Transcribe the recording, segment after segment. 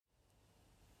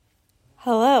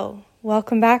Hello,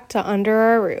 welcome back to Under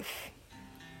Our Roof.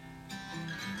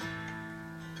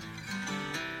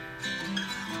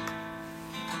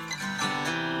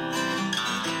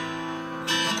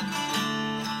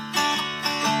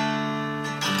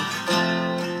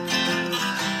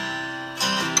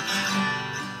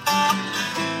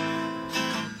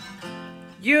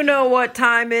 You know what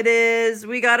time it is.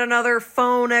 We got another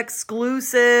phone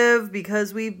exclusive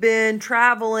because we've been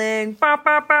traveling.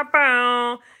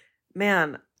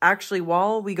 Man, actually,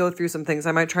 while we go through some things,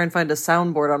 I might try and find a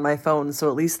soundboard on my phone, so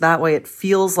at least that way it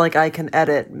feels like I can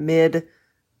edit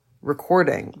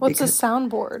mid-recording. What's a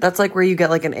soundboard? That's like where you get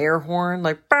like an air horn,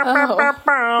 like,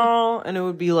 and it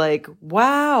would be like,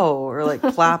 wow, or like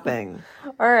clapping.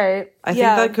 All right. I think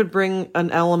that could bring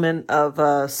an element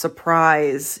of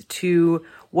surprise to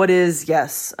what is,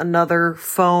 yes, another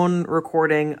phone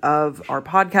recording of our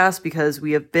podcast because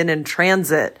we have been in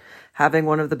transit having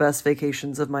one of the best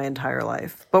vacations of my entire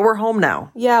life. But we're home now.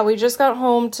 Yeah, we just got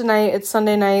home tonight. It's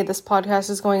Sunday night. This podcast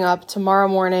is going up tomorrow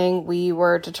morning. We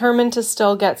were determined to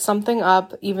still get something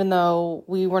up, even though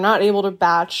we were not able to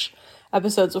batch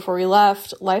episodes before we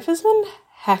left. Life has been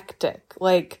hectic.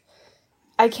 Like,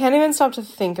 I can't even stop to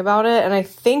think about it. And I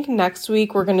think next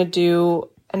week we're going to do,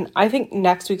 and I think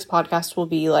next week's podcast will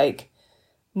be like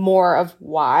more of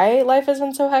why life has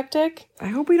been so hectic. I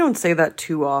hope we don't say that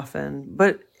too often,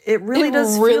 but it really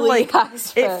does feel like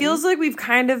it feels like we've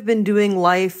kind of been doing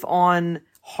life on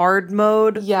hard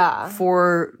mode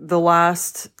for the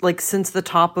last, like, since the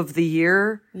top of the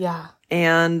year. Yeah.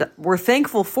 And we're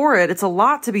thankful for it. It's a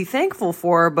lot to be thankful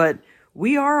for, but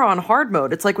we are on hard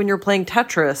mode. It's like when you're playing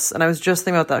Tetris, and I was just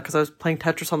thinking about that because I was playing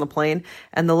Tetris on the plane,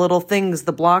 and the little things,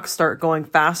 the blocks start going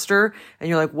faster, and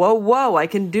you're like, whoa, I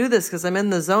can do this because I'm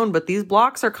in the zone, but these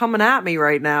blocks are coming at me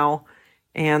right now.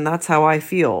 And that's how I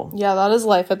feel. Yeah, that is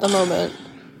life at the moment.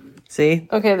 See?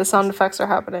 Okay, the sound effects are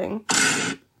happening.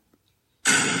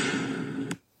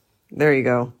 There you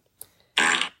go.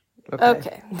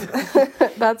 Okay.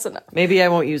 That's enough. Maybe I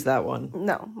won't use that one.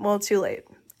 No, well, too late.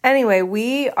 Anyway,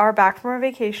 we are back from our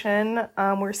vacation.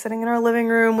 We're sitting in our living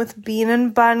room with Bean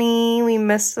and Bunny. We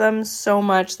miss them so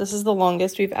much. This is the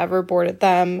longest we've ever boarded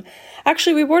them.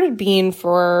 Actually, we boarded Bean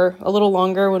for a little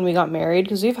longer when we got married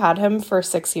because we've had him for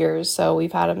 6 years. So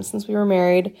we've had him since we were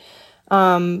married.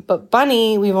 But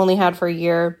Bunny, we've only had for a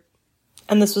year.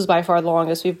 And this was by far the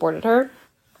longest we've boarded her.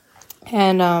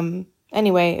 And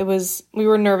anyway, we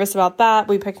were nervous about that.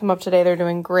 We picked them up today. They're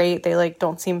doing great. They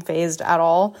don't seem phased at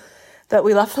all that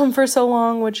we left them for so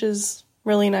long, which is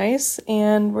really nice.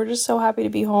 And we're just so happy to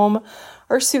be home.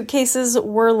 Our suitcases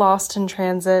were lost in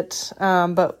transit,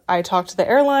 but I talked to the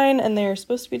airline and they're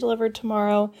supposed to be delivered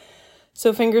tomorrow.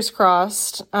 So fingers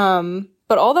crossed. But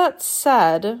all that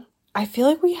said, I feel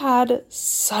like we had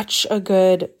such a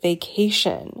good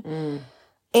vacation.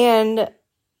 And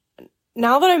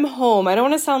now that I'm home, I don't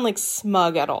want to sound like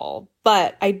smug at all,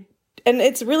 but I'm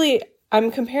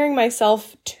comparing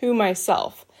myself to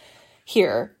myself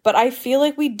here, but I feel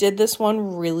like we did this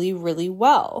one really, really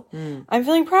well. I'm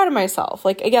feeling proud of myself.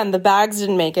 Like, again, the bags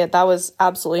didn't make it. That was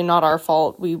absolutely not our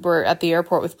fault. We were at the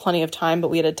airport with plenty of time, but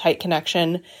we had a tight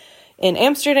connection in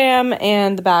Amsterdam,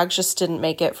 and the bags just didn't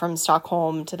make it from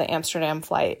Stockholm to the Amsterdam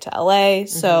flight to LA,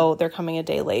 so they're coming a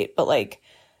day late. But, like,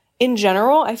 in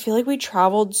general, I feel like we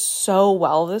traveled so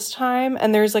well this time,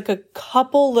 and there's, like, a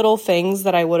couple little things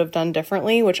that I would have done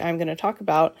differently, which I'm going to talk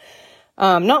about.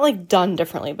 Not like done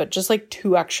differently, but just like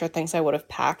 2 extra things I would have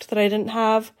packed that I didn't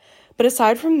have. But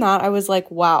aside from that, I was like,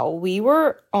 wow, we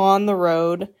were on the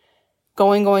road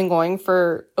going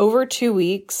for over 2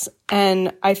 weeks.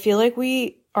 And I feel like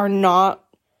we are not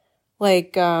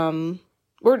like,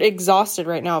 we're exhausted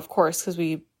right now, of course, because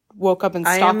we woke up in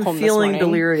Stockholm this morning. I am feeling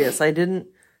delirious. I didn't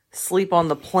sleep on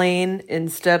the plane.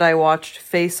 Instead, I watched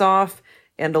Face Off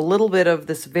and a little bit of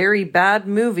this very bad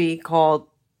movie called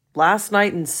Last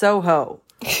Night in Soho.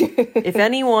 If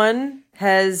anyone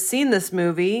has seen this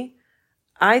movie,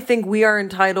 I think we are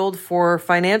entitled for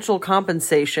financial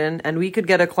compensation and we could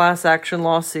get a class action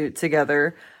lawsuit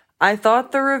together. I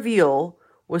thought the reveal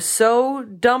was so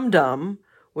dumb,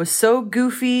 was so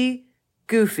goofy,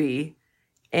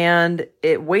 and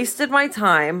it wasted my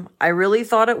time. I really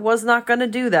thought it was not going to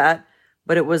do that,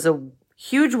 but it was a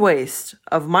huge waste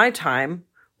of my time,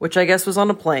 which I guess was on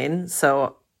a plane,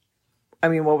 so I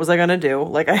mean, what was I going to do?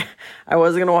 Like, I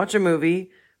wasn't going to watch a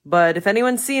movie. But if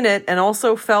anyone's seen it and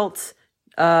also felt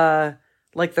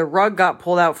like the rug got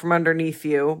pulled out from underneath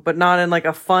you, but not in like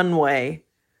a fun way,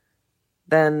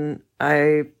 then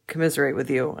I commiserate with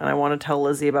you. And I want to tell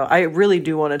Lizzie I really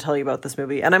do want to tell you about this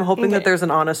movie. And I'm hoping that there's an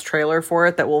honest trailer for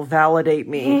it that will validate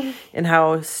me in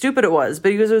how stupid it was. But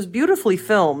because it was beautifully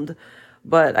filmed.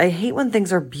 But I hate when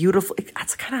things are beautiful.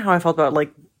 That's kind of how I felt about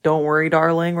like Don't Worry,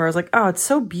 Darling, where I was like, oh, it's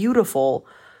so beautiful.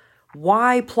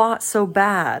 Why plot so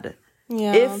bad?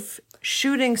 Yeah. If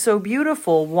shooting so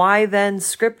beautiful, why then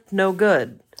script no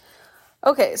good?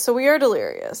 Okay, so we are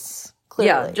delirious,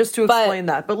 clearly. Yeah, just to explain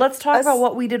that. But let's talk about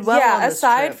what we did well on this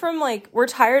aside trip. from, like, we're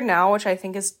tired now, which I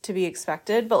think is to be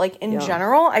expected, but, like, in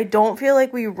general, I don't feel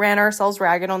like we ran ourselves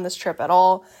ragged on this trip at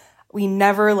all. We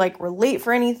never, like, were late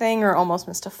for anything or almost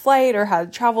missed a flight or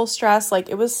had travel stress. Like,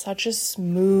 it was such a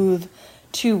smooth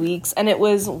 2 weeks, and it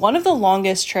was one of the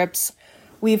longest trips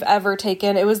we've ever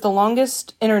taken. It was the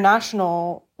longest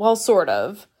international, well, sort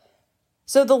of.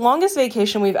 So the longest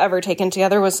vacation we've ever taken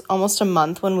together was almost a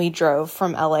month when we drove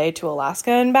from LA to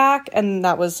Alaska and back, and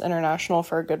that was international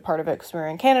for a good part of it because we were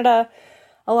in Canada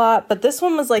a lot. But this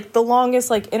one was like the longest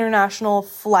like international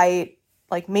flight,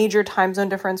 like major time zone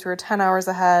difference. We were 10 hours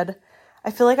ahead. I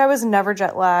feel like I was never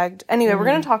jet lagged. Anyway, we're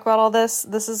going to talk about all this.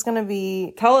 This is going to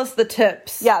be... Tell us the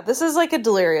tips. Yeah, this is like a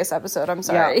delirious episode. I'm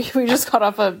sorry. Yeah. We just got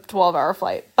off a 12-hour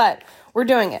flight, but we're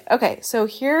doing it. Okay, so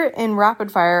here in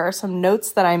rapid fire are some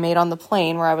notes that I made on the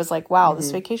plane where I was like, wow,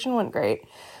 this vacation went great.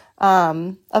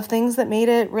 Of things that made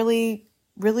it really,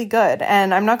 really good.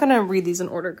 And I'm not going to read these in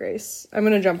order, Grace. I'm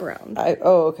going to jump around.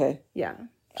 Okay. Yeah.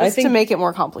 Just to make it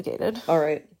more complicated. All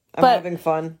right. I'm having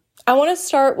fun. I want to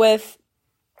start with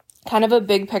kind of a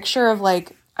big picture of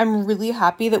like, I'm really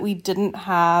happy that we didn't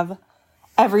have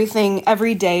everything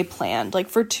every day planned. Like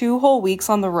for 2 whole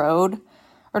weeks on the road,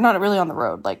 or not really on the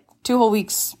road, like 2 whole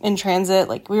weeks in transit.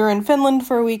 Like we were in Finland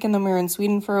for a week and then we were in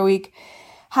Sweden for a week.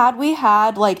 Had we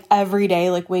had like every day,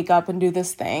 like wake up and do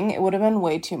this thing, it would have been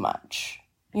way too much.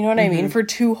 You know what I mean? For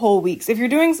 2 whole weeks. If you're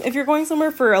going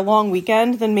somewhere for a long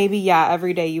weekend, then maybe, yeah,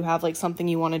 every day you have like something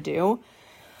you want to do.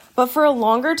 But for a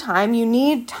longer time, you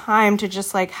need time to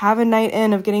just like have a night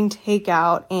in of getting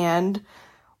takeout and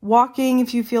walking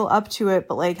if you feel up to it,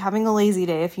 but like having a lazy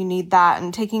day if you need that,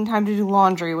 and taking time to do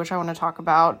laundry, which I want to talk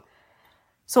about.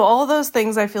 So all of those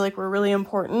things I feel like were really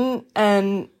important,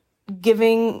 and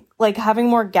having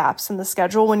more gaps in the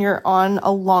schedule when you're on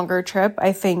a longer trip,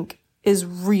 I think is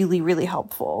really, really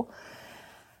helpful.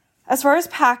 As far as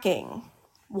packing,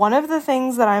 one of the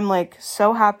things that I'm like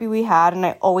so happy we had, and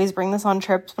I always bring this on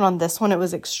trips, but on this one it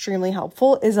was extremely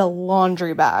helpful, is a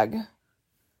laundry bag.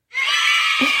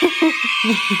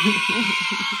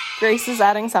 Grace is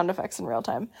adding sound effects in real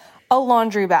time. A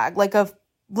laundry bag, like a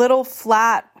little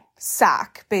flat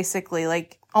sack, basically,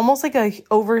 like almost like a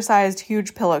oversized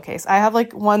huge pillowcase. I have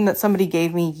like one that somebody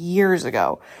gave me years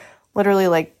ago, literally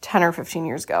like 10 or 15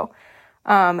 years ago.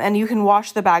 And you can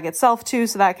wash the bag itself too,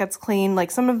 so that gets clean.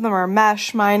 Like some of them are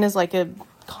mesh. Mine is like a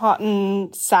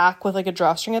cotton sack with like a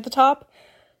drawstring at the top.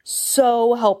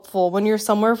 So helpful when you're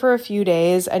somewhere for a few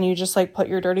days and you just like put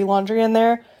your dirty laundry in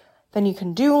there. Then you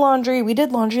can do laundry. We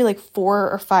did laundry like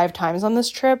 4 or 5 times on this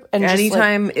trip. And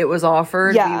anytime it was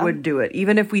offered, we would do it.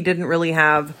 Even if we didn't really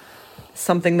have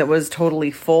something that was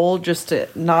totally full, just to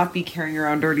not be carrying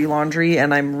around dirty laundry.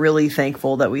 And I'm really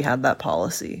thankful that we had that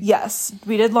policy. Yes,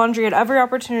 we did laundry at every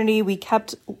opportunity. We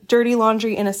kept dirty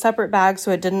laundry in a separate bag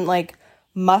so it didn't like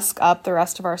musk up the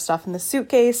rest of our stuff in the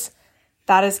suitcase.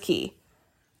 That is key.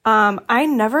 I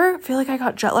never feel like I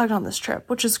got jet lagged on this trip,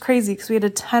 which is crazy because we had a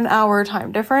 10-hour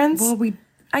time difference. Well,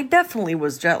 I definitely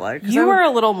was jet lagged. You were a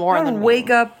little more than me.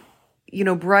 Wake up,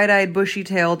 bright-eyed,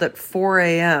 bushy-tailed at 4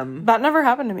 a.m. That never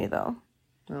happened to me, though.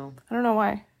 No. I don't know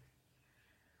why.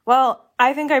 Well,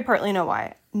 I think I partly know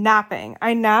why. Napping.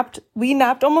 We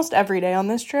napped almost every day on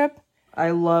this trip.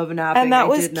 I love napping. And that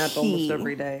was did nap almost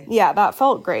every day. Yeah, that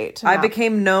felt great. I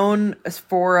became known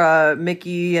for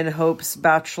Mickey and Hope's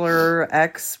Bachelor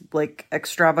X, like,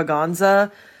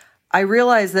 extravaganza. I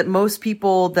realized that most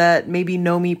people that maybe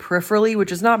know me peripherally,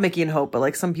 which is not Mickey and Hope, but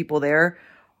like some people there,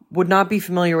 would not be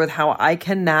familiar with how I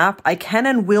can nap. I can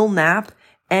and will nap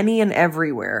any and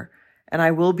everywhere. And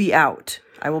I will be out.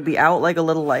 I will be out like a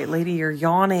little light lady. You're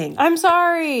yawning. I'm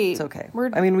sorry. It's okay.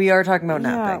 We are talking about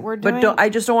napping. But I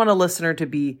just don't want a listener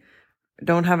to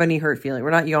don't have any hurt feeling. We're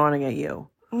not yawning at you.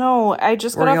 No, I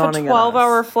just got off a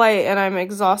 12-hour flight and I'm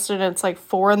exhausted and it's like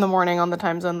 4 a.m. on the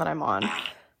time zone that I'm on.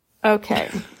 Okay.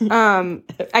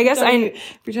 I guess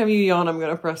every time you yawn, I'm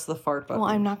going to press the fart button. Well,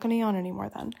 I'm not going to yawn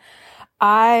anymore then.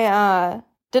 I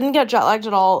didn't get jet lagged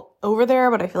at all over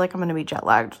there, but I feel like I'm going to be jet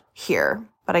lagged here.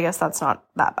 But I guess that's not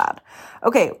that bad.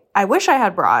 Okay, I wish I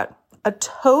had brought a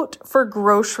tote for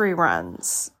grocery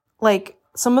runs. Like,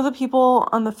 some of the people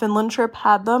on the Finland trip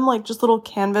had them, like, just little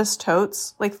canvas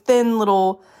totes. Like, thin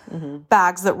little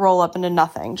bags that roll up into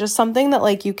nothing. Just something that,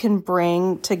 like, you can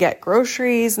bring to get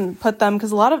groceries and put them.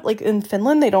 Because a lot of, like, in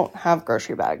Finland, they don't have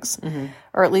grocery bags.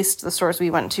 Or at least the stores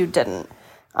we went to didn't.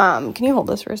 Can you hold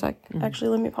this for a sec? Actually,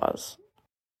 let me pause.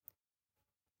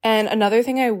 And another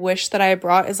thing I wish that I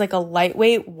brought is like a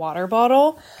lightweight water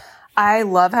bottle. I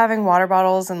love having water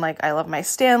bottles and like I love my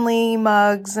Stanley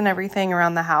mugs and everything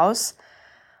around the house.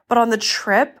 But on the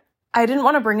trip, I didn't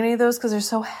want to bring any of those because they're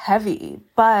so heavy.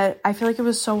 But I feel like it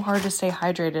was so hard to stay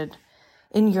hydrated.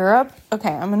 In Europe, okay,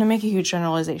 I'm going to make a huge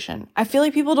generalization. I feel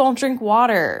like people don't drink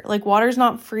water. Like, water's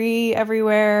not free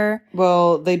everywhere.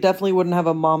 Well, they definitely wouldn't have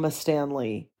a Mama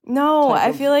Stanley. No,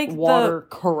 I feel like water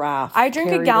carafe. I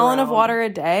drink a gallon of water a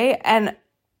day, and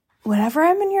whenever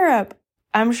I'm in Europe,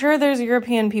 I'm sure there's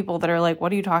European people that are like,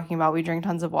 what are you talking about? We drink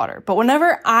tons of water. But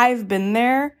whenever I've been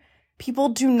there, people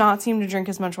do not seem to drink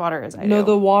as much water as I do. No,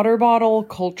 the water bottle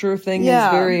culture thing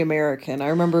is very American. I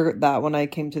remember that when I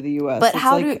came to the U.S. But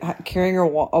it's carrying a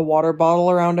water bottle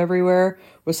around everywhere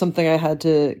was something I had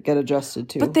to get adjusted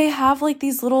to. But they have like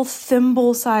these little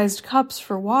thimble-sized cups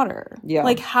for water. Yeah.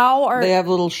 Like they have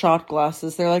little shot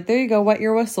glasses. They're like, there you go, wet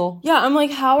your whistle. Yeah, I'm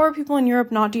like, how are people in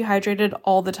Europe not dehydrated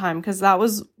all the time? Because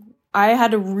I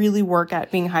had to really work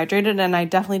at being hydrated, and I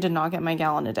definitely did not get my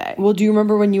gallon a day. Well, do you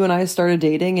remember when you and I started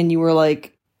dating and you were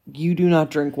like, you do not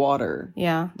drink water?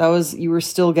 Yeah. You were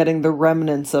still getting the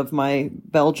remnants of my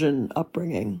Belgian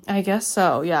upbringing. I guess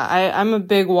so, yeah. I'm a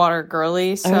big water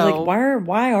girly, so. I was like,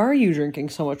 why are you drinking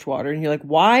so much water? And you're like,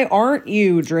 why aren't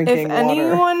you drinking water? If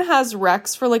anyone has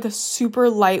recs for like a super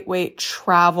lightweight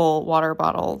travel water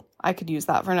bottle, I could use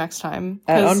that for next time.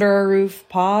 At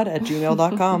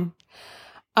underourroofpod@gmail.com.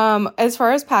 As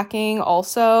far as packing,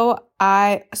 also,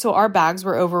 so our bags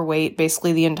were overweight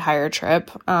basically the entire trip.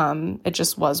 It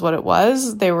just was what it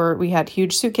was. We had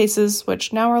huge suitcases,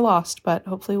 which now are lost, but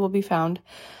hopefully will be found.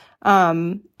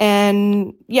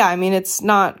 And yeah, I mean, it's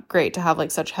not great to have like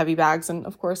such heavy bags. And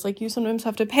of course, like you sometimes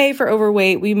have to pay for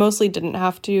overweight. We mostly didn't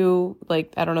have to,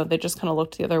 like, I don't know, they just kind of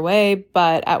looked the other way.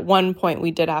 But at one point we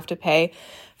did have to pay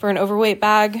for an overweight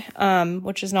bag,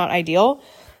 which is not ideal.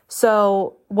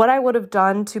 So what I would have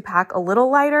done to pack a little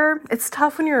lighter, it's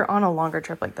tough when you're on a longer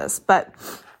trip like this, but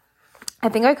I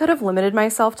think I could have limited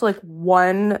myself to like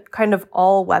one kind of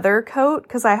all-weather coat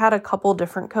because I had a couple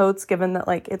different coats given that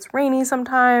like it's rainy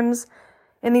sometimes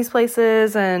in these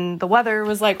places and the weather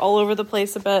was like all over the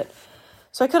place a bit.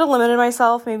 So I could have limited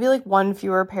myself, maybe like one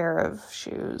fewer pair of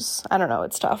shoes. I don't know,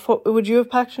 it's tough. Would you have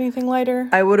packed anything lighter?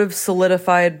 I would have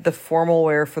solidified the formal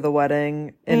wear for the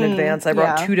wedding in advance. I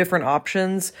brought two different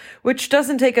options, which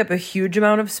doesn't take up a huge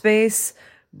amount of space,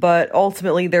 but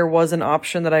ultimately there was an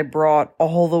option that I brought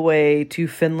all the way to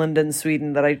Finland and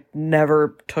Sweden that I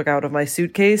never took out of my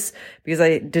suitcase because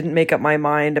I didn't make up my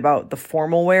mind about the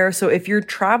formal wear. So if you're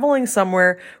traveling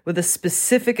somewhere with a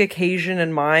specific occasion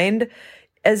in mind,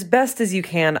 as best as you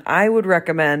can, I would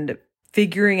recommend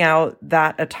figuring out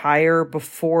that attire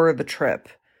before the trip.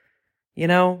 You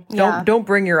know, don't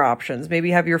bring your options. Maybe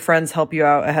have your friends help you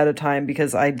out ahead of time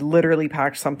because I literally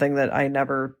packed something that I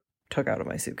never took out of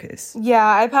my suitcase. Yeah,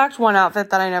 I packed one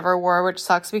outfit that I never wore, which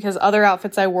sucks because other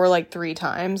outfits I wore like 3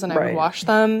 times and I would wash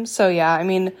them. So yeah, I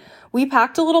mean, we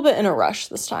packed a little bit in a rush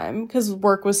this time because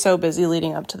work was so busy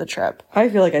leading up to the trip. I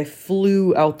feel like I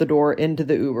flew out the door into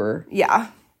the Uber. Yeah.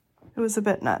 It was a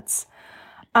bit nuts.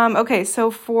 Okay,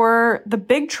 so for the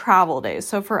big travel days,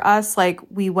 so for us, like,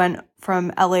 we went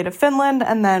from LA to Finland,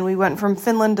 and then we went from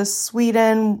Finland to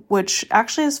Sweden, which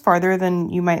actually is farther than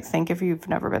you might think if you've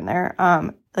never been there.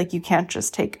 Like, you can't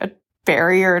just take a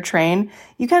ferry or a train.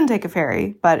 You can take a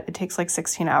ferry, but it takes like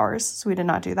 16 hours, so we did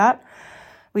not do that.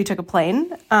 We took a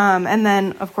plane, and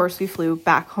then, of course, we flew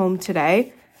back home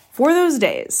today. For those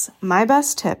days, my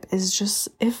best tip is just,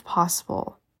 if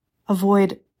possible,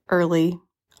 avoid early.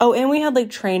 Oh, and we had like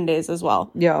train days as well.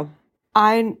 Yeah.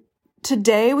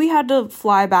 Today we had to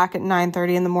fly back at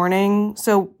 9:30 in the morning.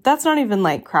 So that's not even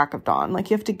like crack of dawn. Like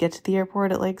you have to get to the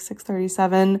airport at like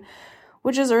 6:37,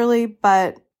 which is early,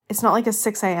 but it's not like a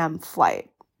 6 a.m. flight.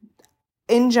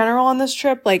 In general on this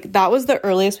trip, like that was the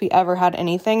earliest we ever had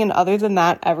anything. And other than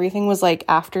that, everything was like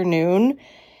afternoon.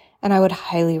 And I would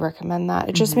highly recommend that.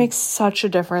 It just makes such a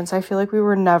difference. I feel like we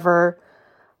were never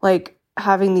like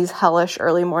having these hellish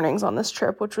early mornings on this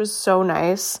trip, which was so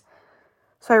nice.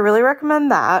 So I really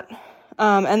recommend that.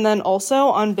 And then also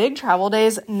on big travel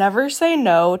days, never say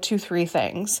no to 3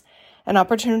 things. An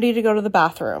opportunity to go to the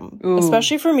bathroom,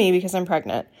 especially for me because I'm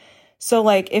pregnant. So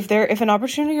like if an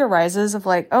opportunity arises of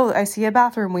like, oh, I see a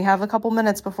bathroom, we have a couple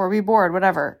minutes before we board,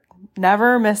 whatever.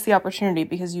 Never miss the opportunity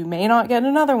because you may not get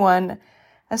another one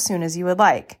as soon as you would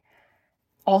like.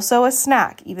 Also a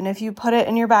snack, even if you put it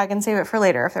in your bag and save it for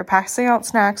later. If they're passing out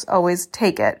snacks, always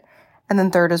take it. And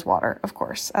then third is water, of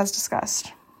course, as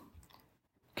discussed.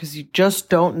 Because you just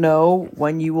don't know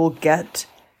when you will get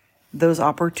those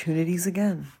opportunities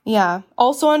again. Yeah.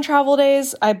 Also on travel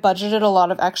days, I budgeted a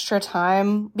lot of extra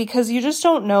time because you just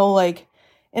don't know, like,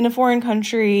 in a foreign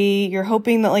country, you're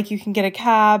hoping that, like, you can get a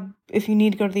cab if you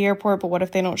need to go to the airport, but what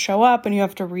if they don't show up and you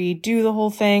have to redo the whole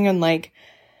thing? And, like,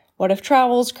 what if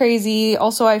travel's crazy?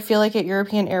 Also, I feel like at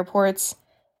European airports,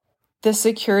 the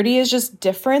security is just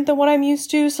different than what I'm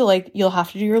used to. So, like, you'll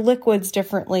have to do your liquids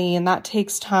differently, and that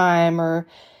takes time, or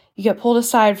you get pulled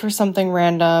aside for something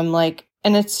random, like,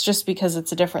 and it's just because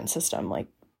it's a different system. Like,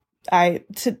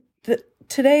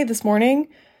 today, this morning,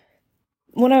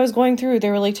 when I was going through, they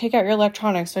were like, take out your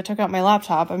electronics. So I took out my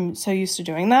laptop. I'm so used to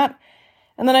doing that.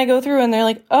 And then I go through and they're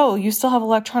like, oh, you still have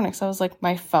electronics. I was like,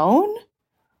 my phone?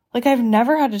 Like, I've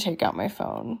never had to take out my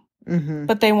phone. Mm-hmm.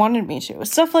 But they wanted me to.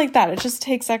 Stuff like that. It just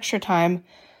takes extra time.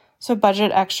 So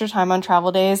budget extra time on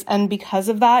travel days. And because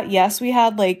of that, yes, we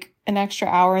had like an extra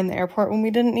hour in the airport when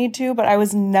we didn't need to. But I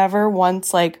was never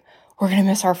once like, we're going to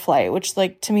miss our flight. Which,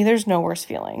 like, to me, there's no worse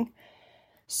feeling.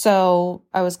 So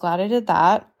I was glad I did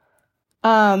that.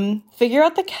 Figure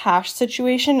out the cash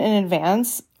situation in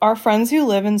advance. Our friends who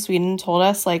live in Sweden told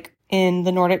us, like, in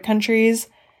the Nordic countries,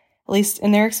 at least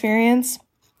in their experience,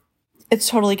 it's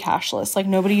totally cashless. Like,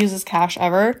 nobody uses cash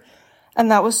ever.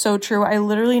 And that was so true. I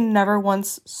literally never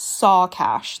once saw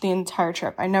cash the entire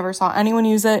trip. I never saw anyone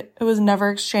use it. It was never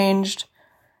exchanged.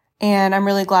 And I'm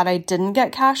really glad I didn't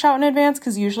get cash out in advance,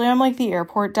 because usually I'm like the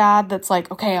airport dad that's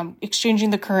like, okay, I'm exchanging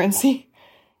the currency.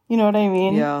 You know what I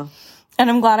mean? Yeah. And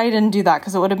I'm glad I didn't do that,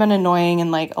 because it would have been annoying,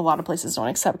 and, like, a lot of places don't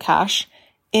accept cash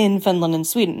in Finland and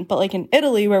Sweden. But, like, in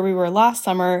Italy, where we were last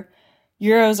summer,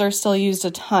 euros are still used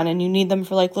a ton, and you need them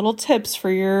for, like, little tips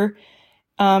for your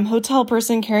hotel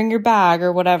person carrying your bag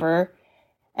or whatever.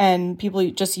 And people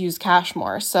just use cash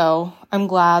more. So I'm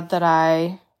glad that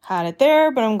I had it there,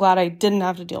 but I'm glad I didn't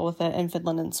have to deal with it in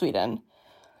Finland and Sweden.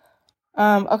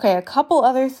 Okay, a couple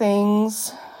other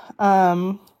things.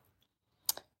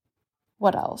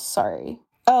 What else? Sorry.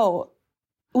 Oh,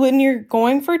 when you're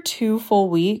going for 2 full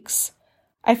weeks,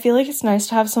 I feel like it's nice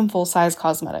to have some full-size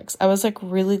cosmetics. I was, like,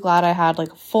 really glad I had,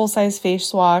 like, a full-size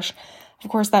face wash.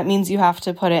 Of course, that means you have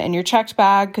to put it in your checked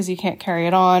bag because you can't carry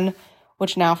it on,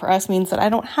 which now for us means that I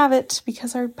don't have it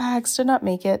because our bags did not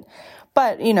make it.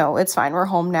 But, you know, it's fine. We're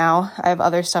home now. I have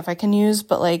other stuff I can use.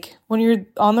 But, like, when you're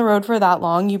on the road for that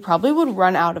long, you probably would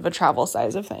run out of a travel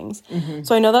size of things. Mm-hmm.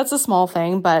 So I know that's a small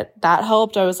thing, but that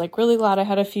helped. I was, like, really glad I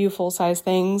had a few full-size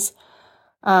things.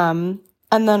 And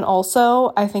then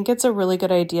also, I think it's a really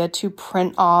good idea to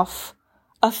print off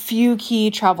a few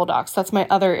key travel docs. That's my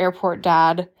other airport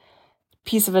dad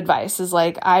piece of advice, is,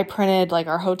 like, I printed, like,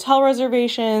 our hotel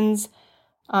reservations,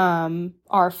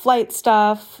 our flight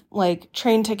stuff, like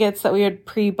train tickets that we had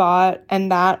pre-bought,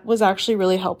 and that was actually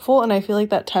really helpful. And I feel like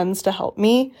that tends to help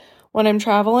me when I'm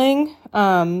traveling.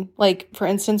 Like, for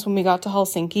instance, when we got to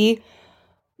Helsinki,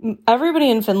 everybody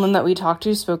in Finland that we talked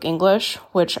to spoke English,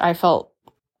 which I felt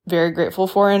very grateful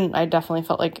for. And I definitely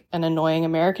felt like an annoying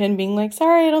American being like,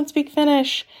 sorry, I don't speak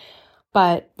Finnish.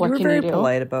 But what can you do? You were very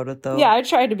polite about it, though. Yeah, I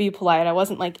tried to be polite. I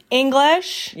wasn't like,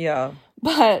 English. Yeah.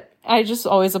 But I just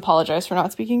always apologize for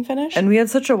not speaking Finnish. And we had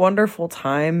such a wonderful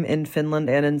time in Finland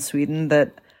and in Sweden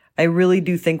that I really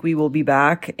do think we will be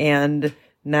back. And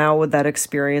now with that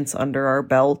experience under our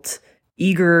belt,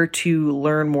 eager to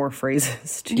learn more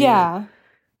phrases to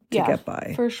get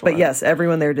by. For sure. But yes,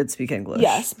 everyone there did speak English.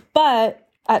 Yes, but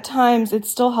at times it's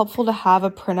still helpful to have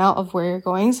a printout of where you're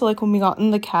going. So, like, when we got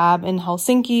in the cab in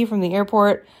Helsinki from the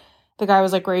airport, the guy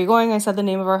was like, where are you going? I said the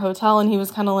name of our hotel, and he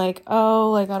was kind of like,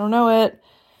 oh, like, I don't know it.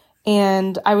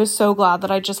 And I was so glad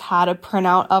that I just had a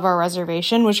printout of our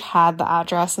reservation, which had the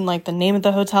address and, like, the name of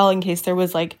the hotel in case there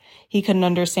was, like, he couldn't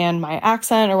understand my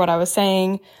accent or what I was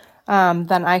saying.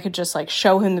 Then I could just, like,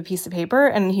 show him the piece of paper,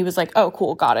 and he was like, oh,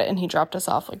 cool, got it. And he dropped us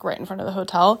off, like, right in front of the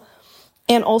hotel.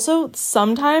 And also,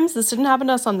 sometimes, this didn't happen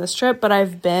to us on this trip, but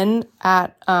I've been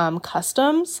at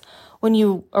customs when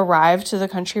you arrive to the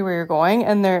country where you're going,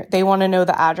 and they want to know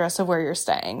the address of where you're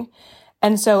staying.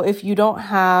 And so if you don't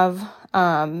have,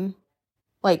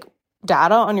 like,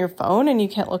 data on your phone and you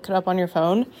can't look it up on your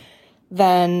phone,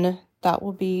 then that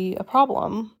will be a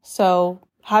problem. So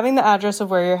having the address of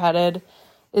where you're headed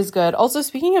is good. Also,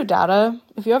 speaking of data,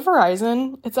 if you have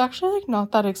Verizon, it's actually, like,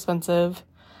 not that expensive.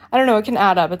 I don't know, it can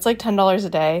add up. It's like $10 a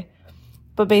day.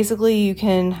 But basically, you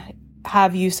can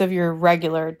have use of your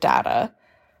regular data.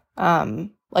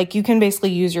 Like, you can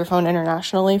basically use your phone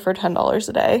internationally for $10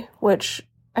 a day, which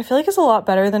I feel like is a lot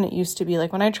better than it used to be.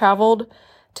 Like, when I traveled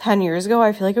 10 years ago,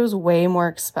 I feel like it was way more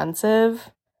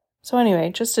expensive. So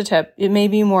anyway, just a tip. It may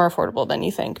be more affordable than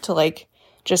you think to, like,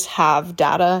 just have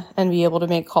data and be able to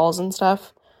make calls and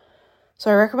stuff. So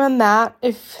I recommend that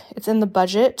if it's in the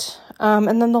budget.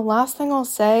 And then the last thing I'll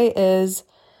say is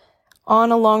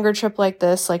on a longer trip like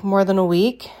this, like more than a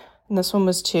week, and this one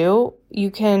was 2, you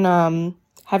can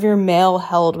have your mail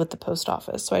held with the post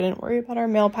office. So I didn't worry about our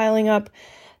mail piling up.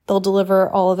 They'll deliver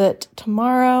all of it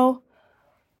tomorrow.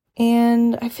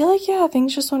 And I feel like, yeah,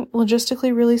 things just went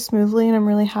logistically really smoothly, and I'm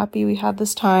really happy we had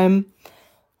this time.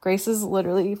 Grace is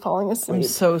literally falling asleep. I'm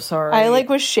so sorry. I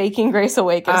was shaking Grace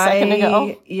awake a second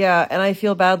ago. Yeah, and I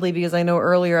feel badly because I know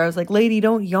earlier I was like, lady,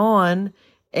 don't yawn.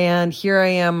 And here I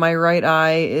am, my right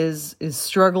eye is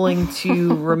struggling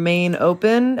to remain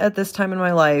open at this time in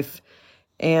my life.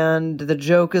 And the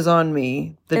joke is on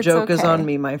me. The joke is on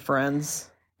me, my friends.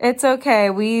 It's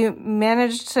okay. We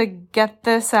managed to get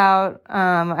this out.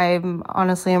 I'm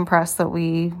honestly impressed that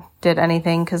we did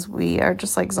anything because we are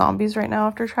just like zombies right now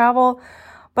after travel.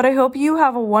 But I hope you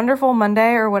have a wonderful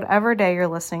Monday or whatever day you're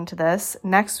listening to this.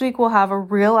 Next week, we'll have a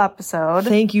real episode.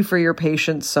 Thank you for your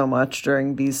patience so much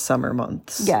during these summer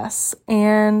months. Yes.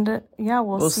 And yeah,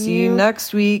 we'll see you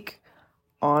next week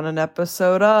on an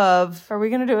episode of... Are we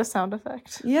going to do a sound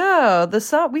effect? Yeah, the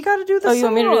song. We got to do the song. Oh, you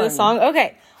want me to do the song?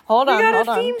 Okay. Hold on. We got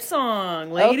a theme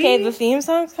song, lady. Okay, the theme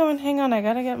song's coming. Hang on, I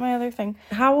gotta get my other thing.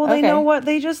 How will they know what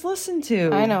they just listened to?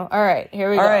 I know. All right, here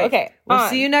we go. Right. Okay, we'll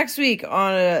see you next week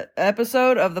on an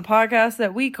episode of the podcast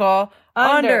that we call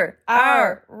Under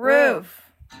Our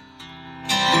Roof.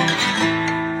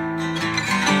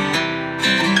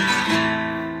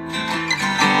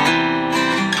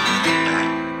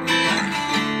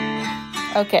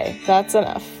 Okay, that's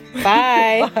enough.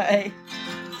 Bye. Bye.